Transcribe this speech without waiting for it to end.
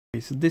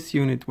so this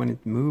unit, when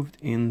it moved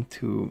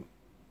into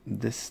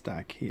this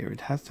stack here,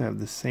 it has to have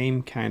the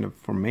same kind of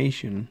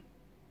formation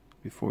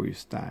before you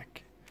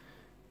stack.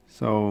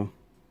 So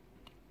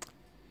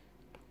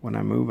when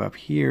I move up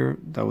here,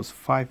 those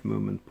 5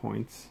 movement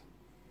points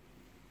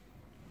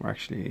were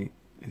actually,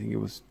 I think it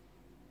was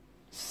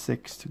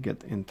 6 to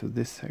get into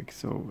this hex,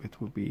 so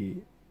it will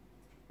be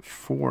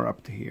 4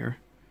 up to here,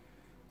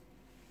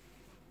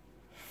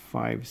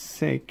 5,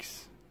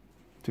 6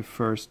 to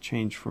first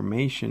change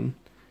formation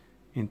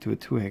into a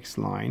 2 hex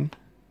line,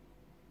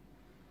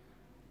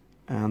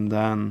 and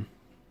then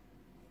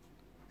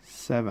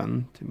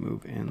 7 to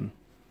move in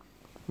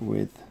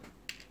with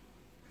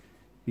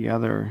the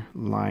other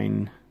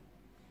line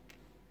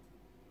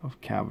of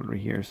cavalry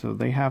here. So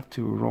they have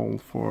to roll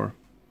for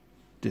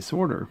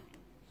disorder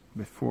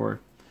before,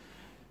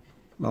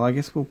 well, I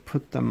guess we'll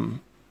put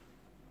them,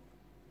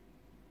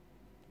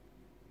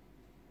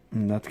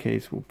 in that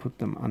case we'll put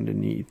them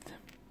underneath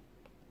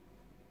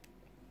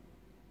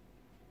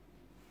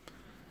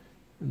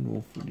and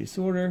roll for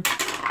disorder,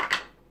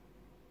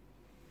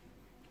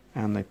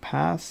 and they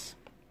pass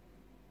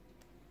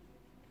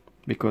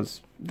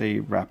because they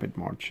rapid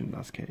march in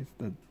this case.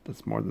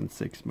 That's more than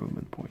 6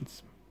 movement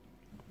points.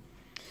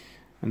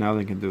 And now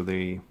they can do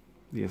the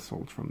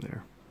assault from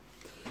there.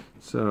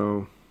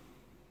 So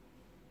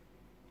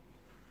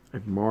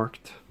I've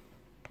marked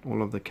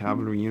all of the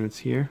cavalry units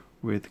here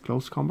with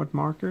close combat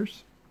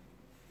markers.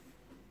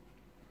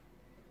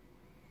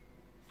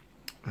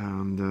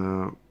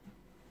 And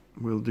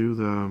we'll do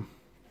the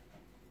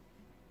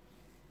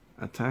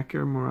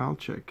attacker morale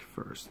check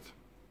first.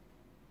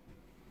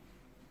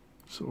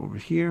 So over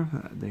here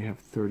they have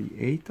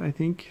 38, I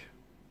think.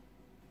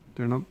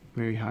 They're not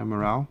very high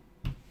morale.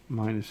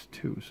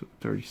 -2, so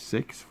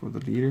 36 for the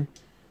leader.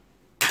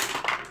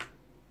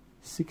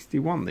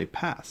 61, they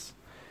pass.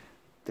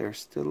 They're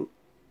still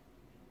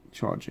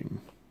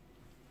charging.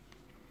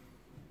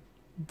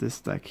 This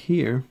stack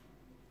here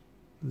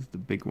is the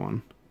big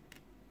one.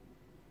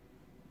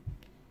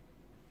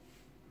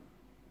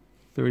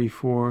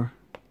 34,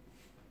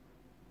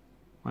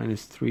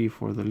 -3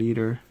 for the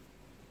leader.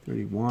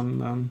 31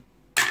 then.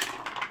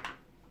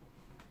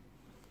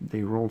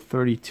 They roll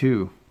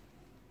 32.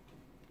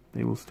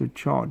 They will still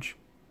charge.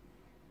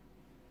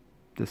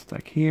 This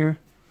stack here.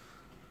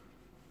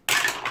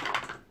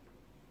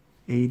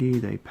 80,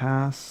 they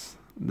pass.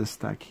 This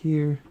stack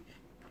here.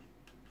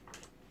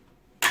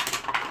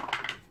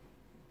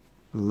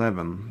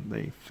 11,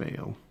 they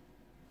fail.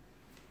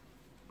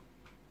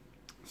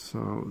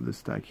 So this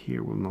stack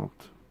here will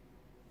not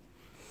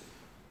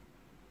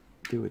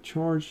do a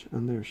charge,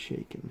 and they're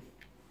shaken.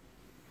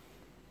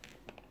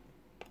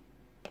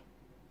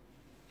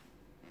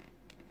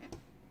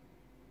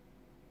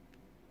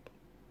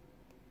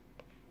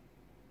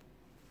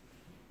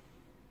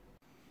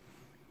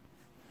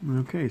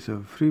 Okay, so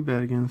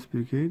Fribergens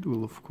brigade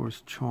will of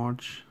course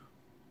charge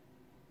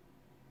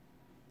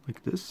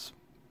like this.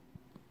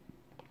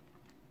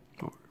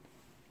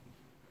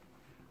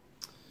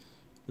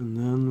 And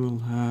then we'll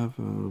have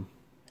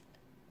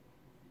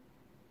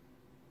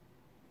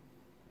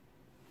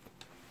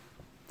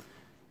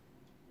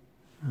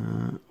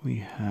we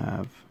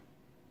have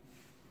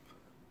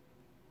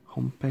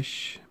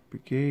Hompesh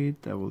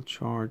brigade that will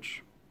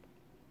charge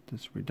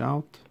this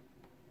redoubt.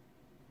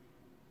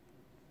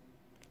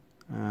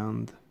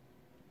 And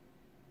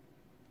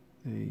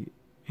the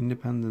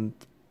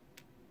independent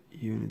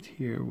unit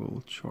here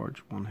will charge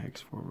 1 hex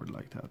forward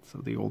like that. So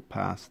they all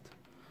passed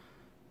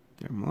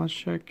their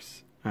militia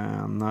checks,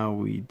 and now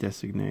we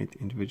designate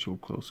individual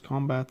close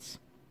combats.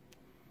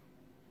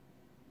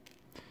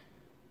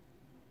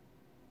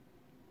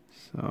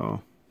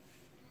 So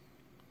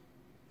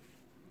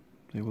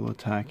they will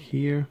attack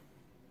here.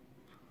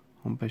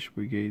 Hompesh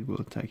brigade will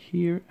attack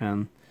here,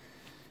 and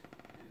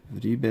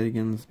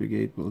Fribergens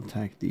brigade will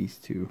attack these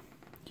 2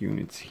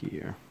 units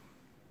here.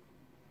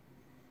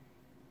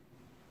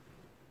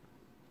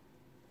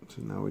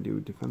 So now we do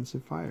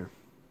defensive fire.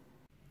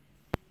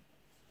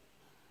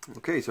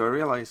 Okay, so I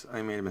realize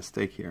I made a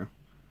mistake here.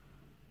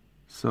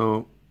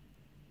 So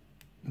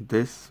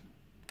this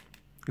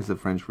is the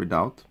French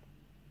redoubt,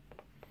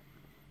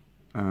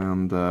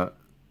 and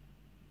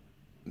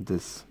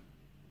this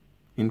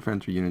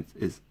infantry unit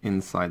is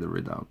inside the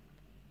redoubt.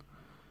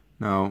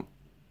 Now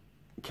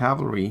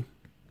cavalry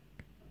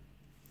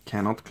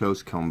cannot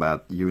close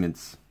combat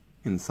units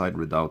inside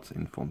redoubts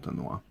in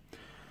Fontenoy,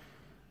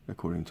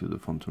 according to the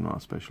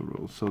Fontenoy special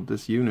rules. So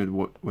this unit,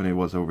 when it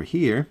was over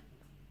here,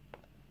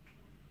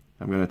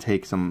 I'm going to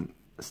take some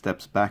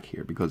steps back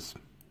here because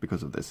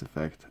of this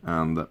effect,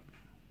 and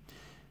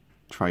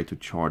try to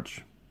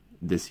charge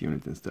this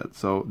unit instead.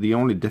 So the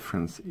only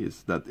difference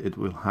is that it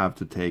will have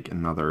to take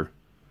another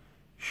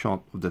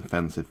shot of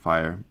defensive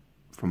fire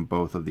from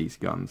both of these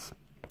guns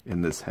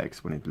in this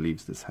hex when it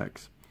leaves this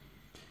hex.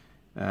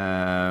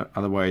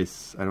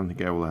 Otherwise, I don't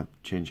think I will have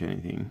to change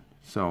anything.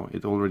 So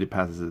it already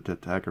passes the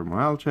attacker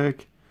morale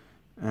check,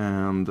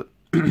 and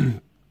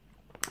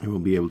it will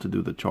be able to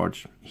do the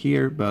charge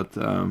here, but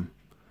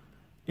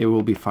it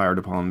will be fired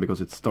upon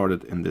because it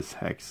started in this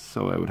hex,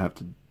 so I would have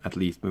to at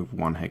least move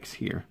one hex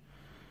here.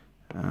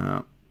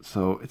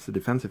 So it's a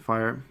defensive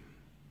fire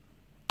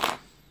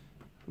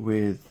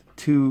with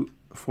 2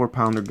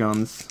 4-pounder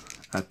guns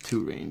at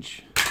 2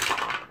 range,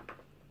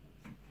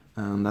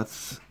 and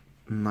that's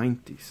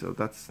 90, so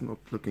that's not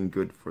looking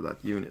good for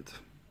that unit.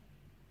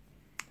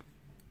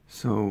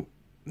 So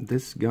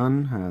this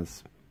gun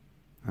has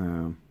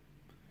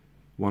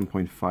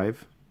 1.5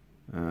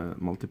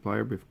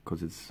 multiplier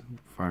because it's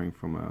firing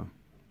from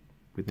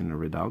within a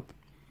redoubt.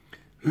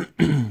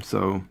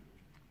 So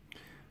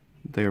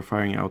they are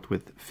firing out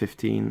with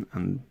 15,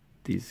 and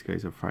these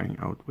guys are firing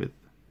out with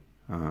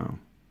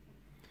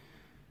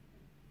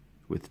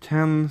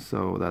 10,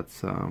 so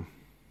that's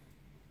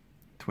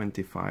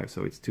 25,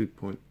 so it's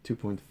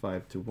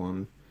 2.5 to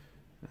 1,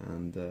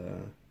 and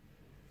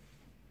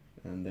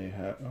they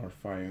are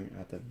firing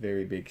at a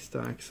very big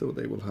stack, so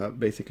they will have,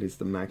 basically it's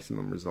the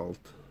maximum result.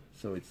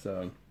 So it's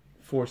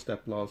 4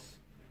 step loss,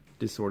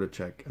 disorder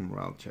check, and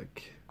morale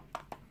check.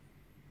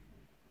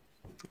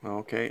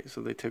 Okay,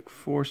 so they took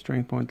 4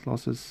 strength point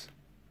losses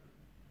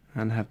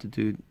and have to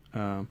do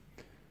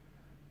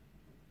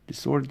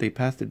disorder. They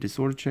passed the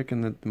disorder check,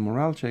 and the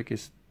morale check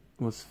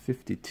was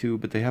 52,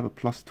 but they have a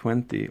plus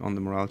 20 on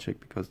the morale check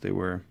because they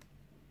were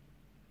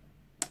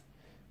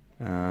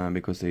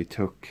because they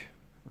took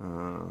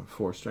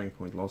 4 strength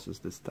point losses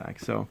this stack.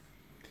 So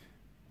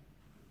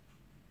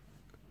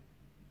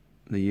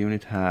the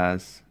unit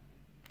has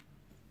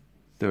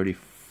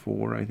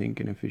 34, I think,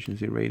 in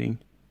efficiency rating,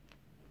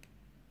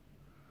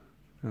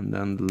 and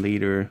then the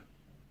leader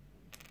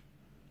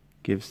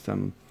gives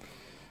them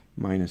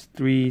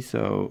 -3,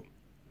 so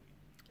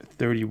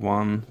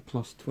 31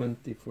 plus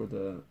 20 for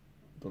the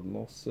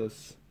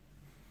losses.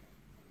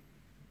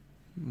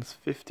 It's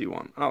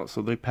 51. Oh,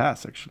 so they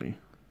pass actually.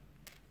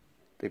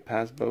 They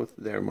pass both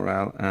their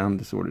morale and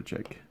disorder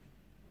check,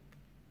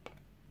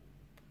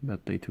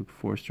 but they took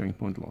 4 strength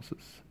point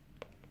losses.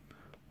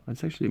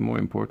 It's actually more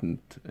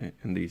important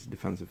in these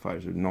defensive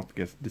fires to not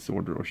get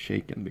disorder or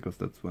shaken, because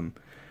that's when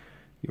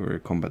your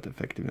combat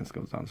effectiveness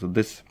goes down. So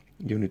this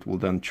unit will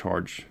then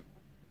charge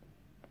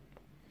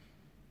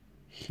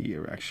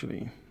here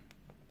actually,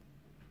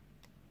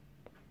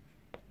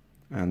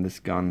 and this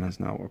gun has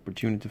now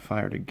opportunity to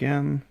fire it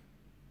again,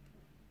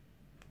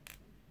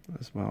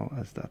 as well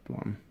as that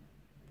one.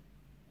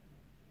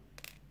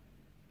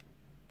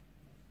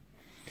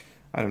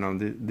 I don't know,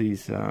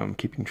 these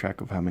keeping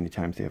track of how many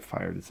times they have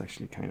fired is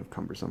actually kind of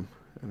cumbersome.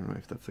 I don't know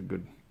if that's a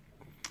good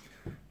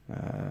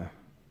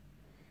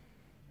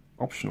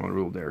optional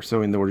rule there.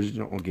 So in the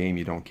original game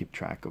you don't keep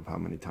track of how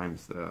many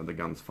times the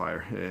guns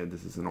fire.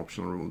 This is an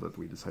optional rule that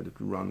we decided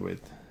to run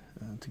with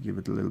to give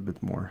it a little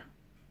bit more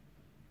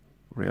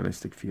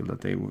realistic feel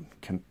that they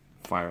can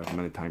fire as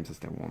many times as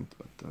they want.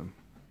 But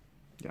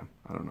yeah,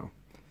 I don't know.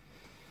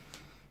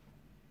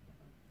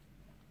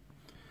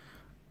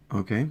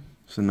 Okay,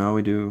 so now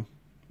we do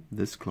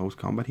this close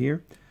combat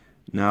here.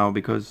 Now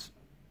because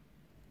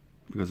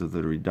of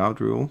the redoubt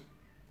rule,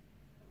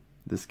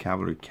 this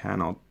cavalry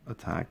cannot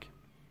attack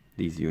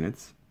these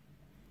units,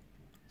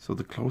 so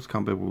the close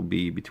combat will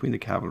be between the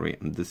cavalry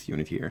and this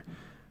unit here.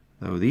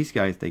 So these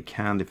guys, they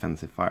can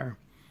defensive fire,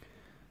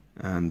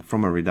 and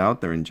from a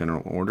redoubt they're in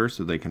general order,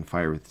 so they can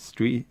fire with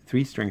 3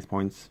 strength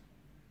points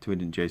to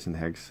an adjacent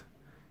hex.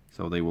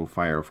 So they will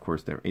fire, of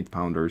course, their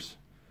 8-pounders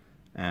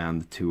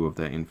and 2 of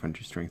the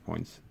infantry strength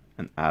points,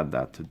 and add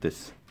that to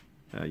this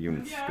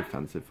unit's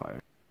defensive fire.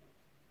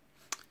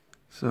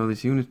 So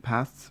this unit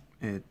passed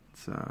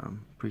its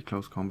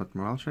pre-close combat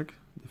morale check,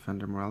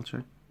 defender morale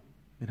check.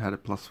 It had a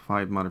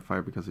 +5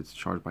 modifier because it's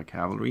charged by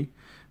cavalry,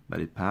 but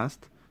it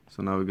passed.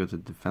 So now we go to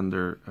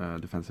defender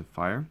defensive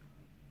fire.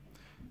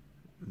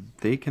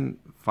 They can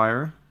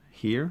fire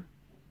here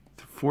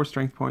to 4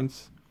 strength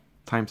points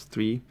times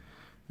 3,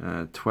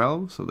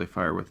 12. So they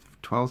fire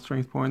with 12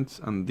 strength points,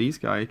 and these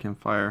guys can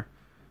fire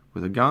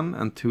with a gun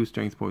and 2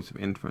 strength points of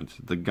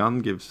infantry. The gun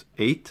gives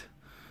 8,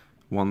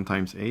 1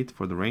 times 8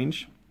 for the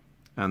range,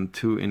 and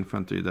 2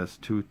 infantry, that's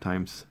 2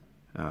 times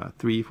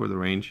 3 for the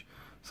range,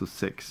 so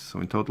 6. So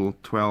in total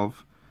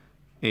 12,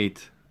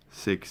 8,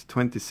 6,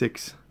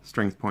 26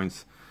 strength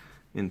points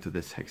into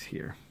this hex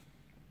here.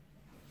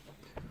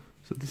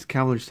 So this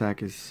cavalry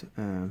stack is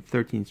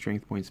 13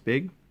 strength points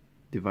big,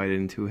 divided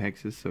in 2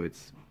 hexes, so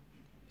it's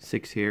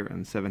 6 here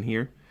and 7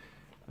 here.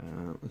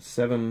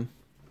 7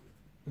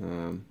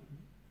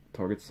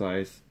 target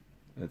size,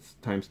 that's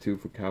times 2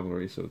 for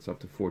cavalry, so it's up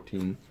to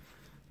 14.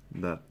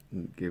 That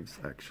gives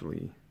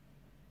actually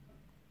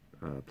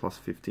plus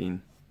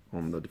 15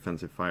 on the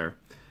defensive fire,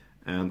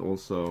 and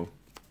also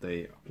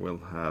they will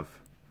have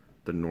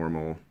the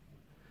normal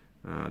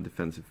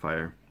defensive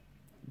fire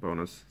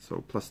bonus,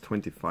 so plus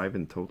 25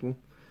 in total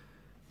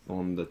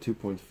on the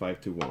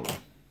 2.5 to 1.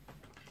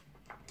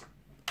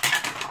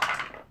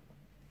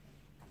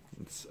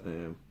 It's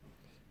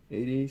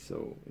 80,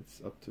 so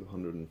it's up to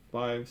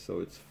 105, so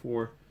it's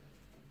 4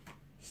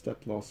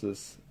 step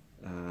losses,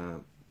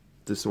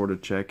 disorder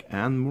check,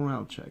 and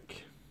morale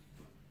check.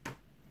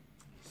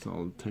 So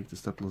I'll take the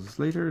step losses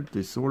later.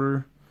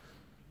 Disorder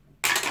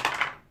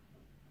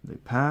They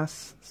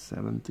pass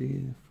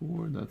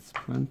 74, that's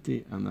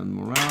plenty, and then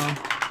morale,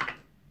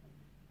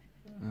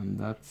 and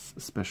that's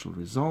a special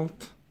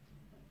result.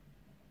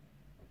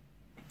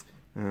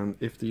 And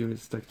if the unit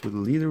is stacked with a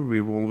leader, we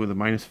roll with a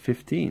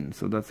 -15,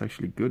 so that's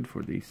actually good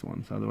for these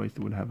ones, otherwise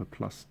they would have a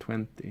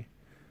 +20.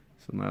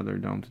 So now they're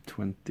down to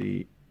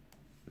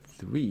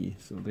 23,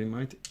 so they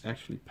might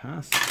actually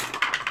pass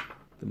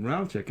the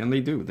morale check, and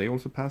they do, they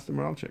also passed the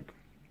morale check.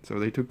 So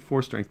they took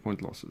 4 strength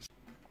point losses.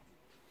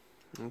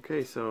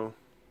 Okay, so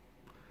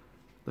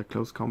the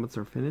close combats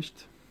are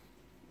finished.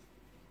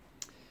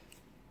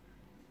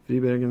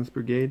 Fribergen's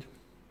brigade,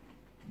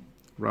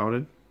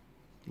 routed,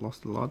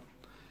 lost a lot.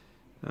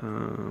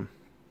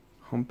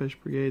 Hompesch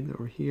brigade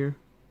over here,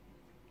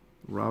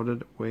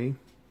 routed away,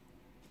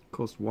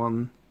 caused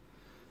 1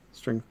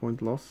 strength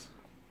point loss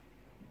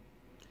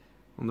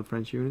on the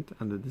French unit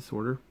and the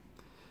disorder.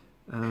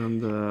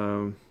 And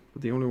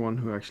but the only one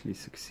who actually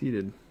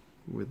succeeded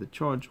with the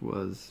charge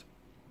was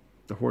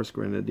the Horse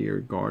Grenadier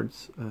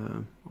Guards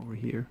over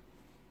here.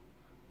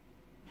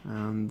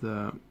 And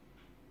the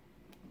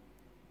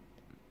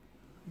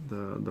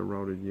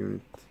routed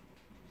unit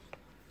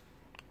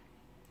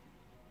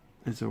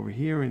is over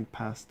here and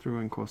passed through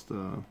and caused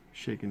a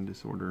shaken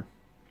disorder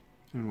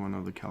in one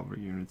of the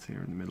cavalry units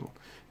here in the middle.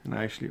 And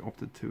I actually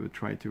opted to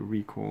try to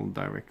recall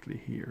directly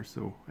here,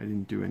 so I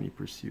didn't do any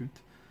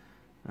pursuit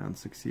and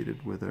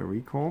succeeded with a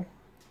recall.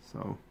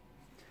 So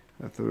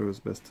I thought it was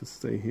best to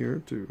stay here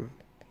to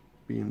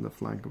be in the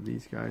flank of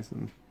these guys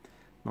and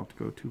not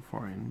go too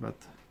far in.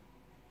 But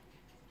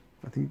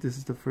I think this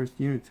is the first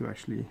unit to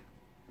actually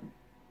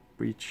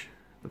breach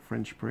the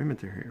French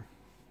perimeter here.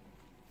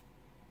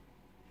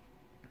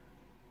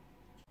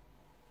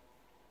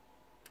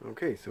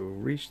 Okay, so we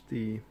reached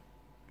the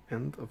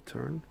end of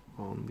turn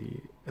on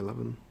the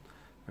 11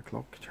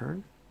 o'clock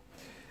turn.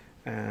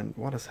 And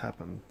what has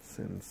happened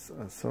since?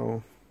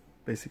 So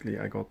basically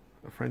I got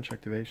a French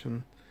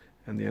activation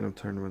and the end of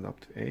turn went up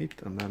to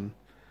 8, and then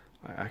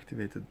I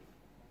activated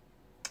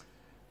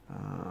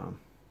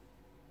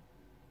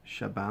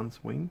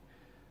Chaban's wing,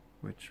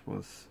 which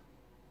was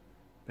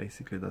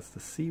basically, that's the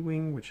C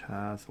wing, which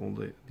has all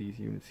these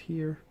units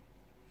here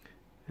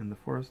in the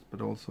forest,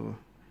 but also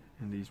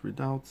in these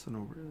redoubts and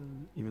over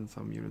even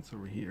some units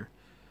over here.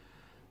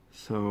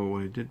 So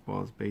what I did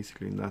was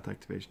basically in that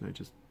activation I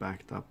just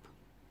backed up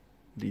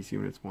these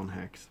units 1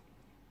 hex,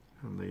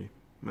 and they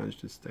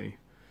managed to stay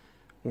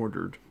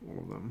ordered, all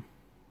of them.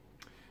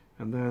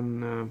 And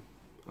then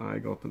I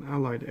got an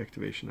allied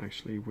activation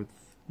actually with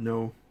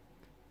no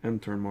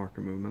end turn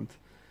marker movement,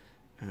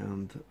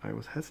 and I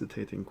was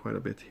hesitating quite a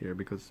bit here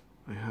because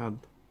I had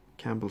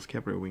Campbell's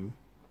cavalry wing,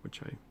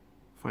 which I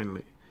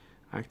finally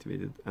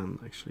activated, and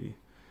actually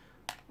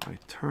I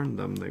turned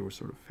them. They were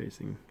sort of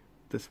facing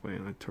this way,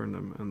 and I turned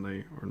them, and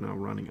they are now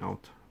running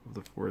out of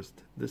the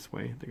forest this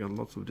way. They got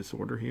lots of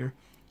disorder here,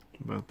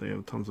 but they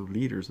have tons of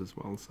leaders as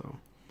well, so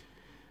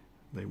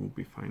they will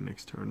be fine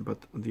next turn.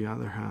 But on the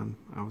other hand,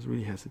 I was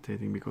really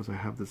hesitating because I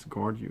have this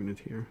guard unit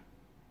here,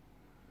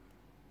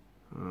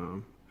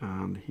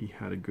 and he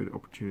had a good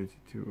opportunity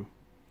to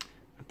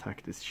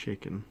attack this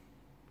shaken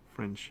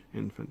French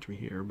infantry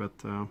here. But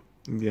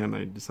in the end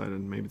I decided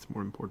maybe it's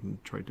more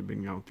important to try to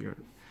bring out the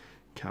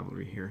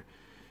cavalry here,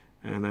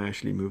 and I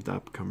actually moved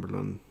up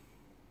Cumberland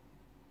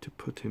to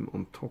put him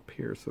on top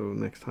here, so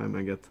next time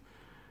I get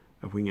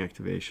a wing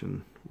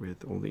activation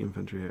with all the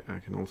infantry I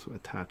can also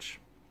attach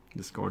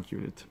this guard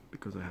unit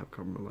because I have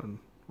Cumberland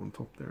on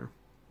top there.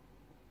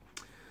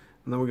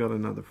 And then we got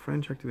another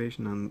French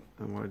activation, and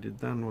what I did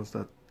then was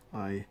that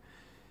I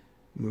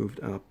moved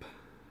up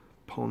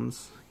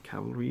Pons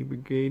cavalry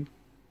brigade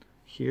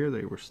here.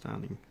 They were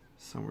standing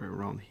somewhere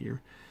around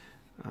here,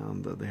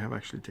 and they have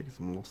actually taken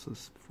some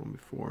losses from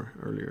before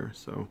earlier,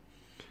 so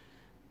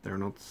they're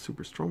not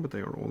super strong, but they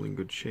are all in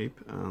good shape.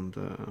 And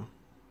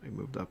I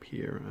moved up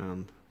here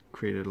and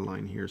created a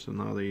line here, so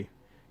now they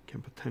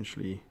can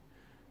potentially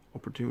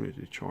opportunity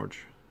to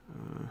charge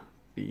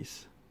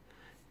these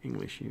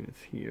English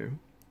units here.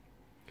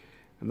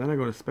 And then I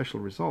got a special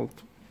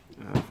result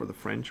for the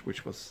French,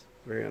 which was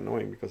very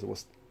annoying because it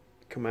was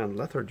command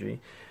lethargy,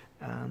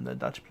 and the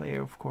Dutch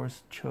player of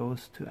course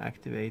chose to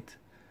activate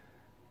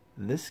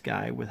this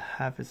guy with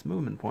half his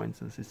movement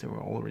points, and since they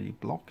were already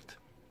blocked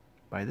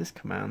by this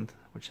command,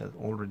 which had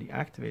already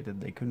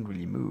activated, they couldn't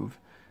really move.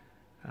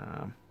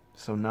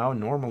 So now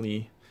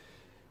normally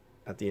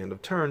at the end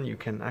of turn you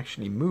can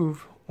actually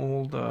move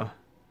all the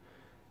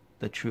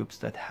troops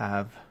that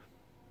have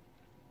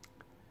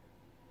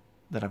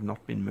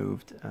not been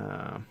moved.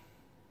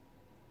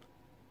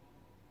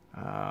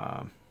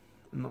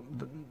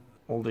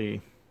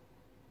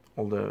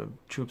 All the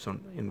troops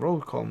in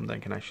roll column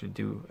then can actually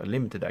do a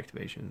limited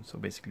activation, so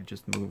basically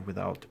just move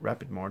without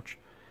rapid march.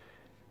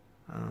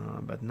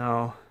 But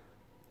now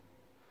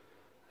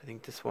I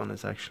think this one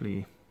is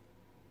actually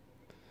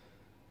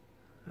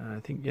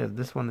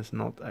this one is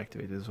not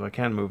activated, so I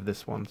can move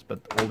this one, but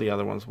all the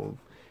other ones will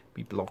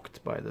be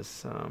blocked by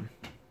this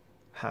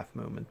half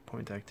movement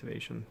point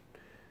activation.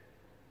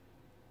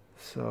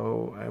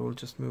 So I will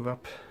just move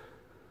up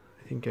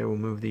I think I will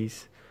move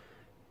these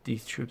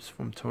troops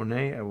from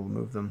Fontenoy. I will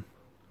move them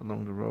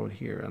along the road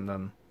here and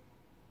then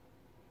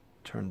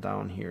turn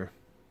down here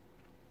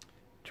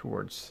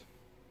towards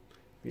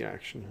the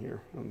action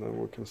here, and then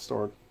we can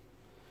start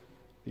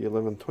the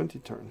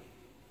 11-20 turn.